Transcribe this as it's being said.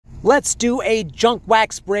Let's do a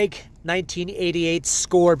Junkwax break. 1988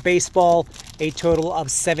 score baseball. A total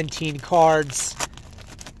of 17 cards.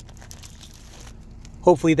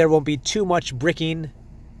 Hopefully there won't be too much bricking.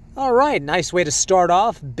 All right, nice way to start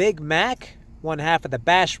off. Big Mac, one half of the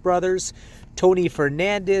Bash Brothers. Tony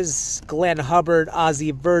Fernandez, Glenn Hubbard,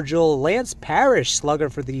 Ozzie Virgil, Lance Parrish, slugger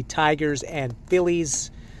for the Tigers and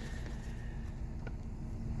Phillies.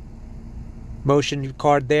 Motion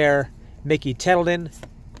card there. Mickey Tettleton,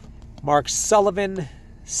 Mark Sullivan,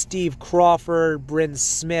 Steve Crawford, Bryn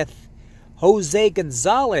Smith, Jose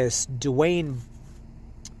Gonzalez, Dwayne,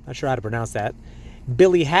 not sure how to pronounce that,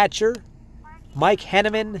 Billy Hatcher, Mike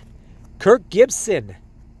Henneman, Kirk Gibson,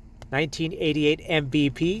 1988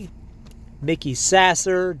 MVP, Mickey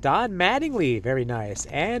Sasser, Don Mattingly, very nice,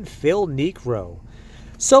 and Phil Niekro.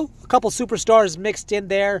 So, a couple superstars mixed in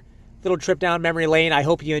there. Little trip down memory lane. I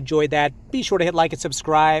hope you enjoyed that. Be sure to hit like and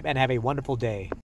subscribe, and have a wonderful day.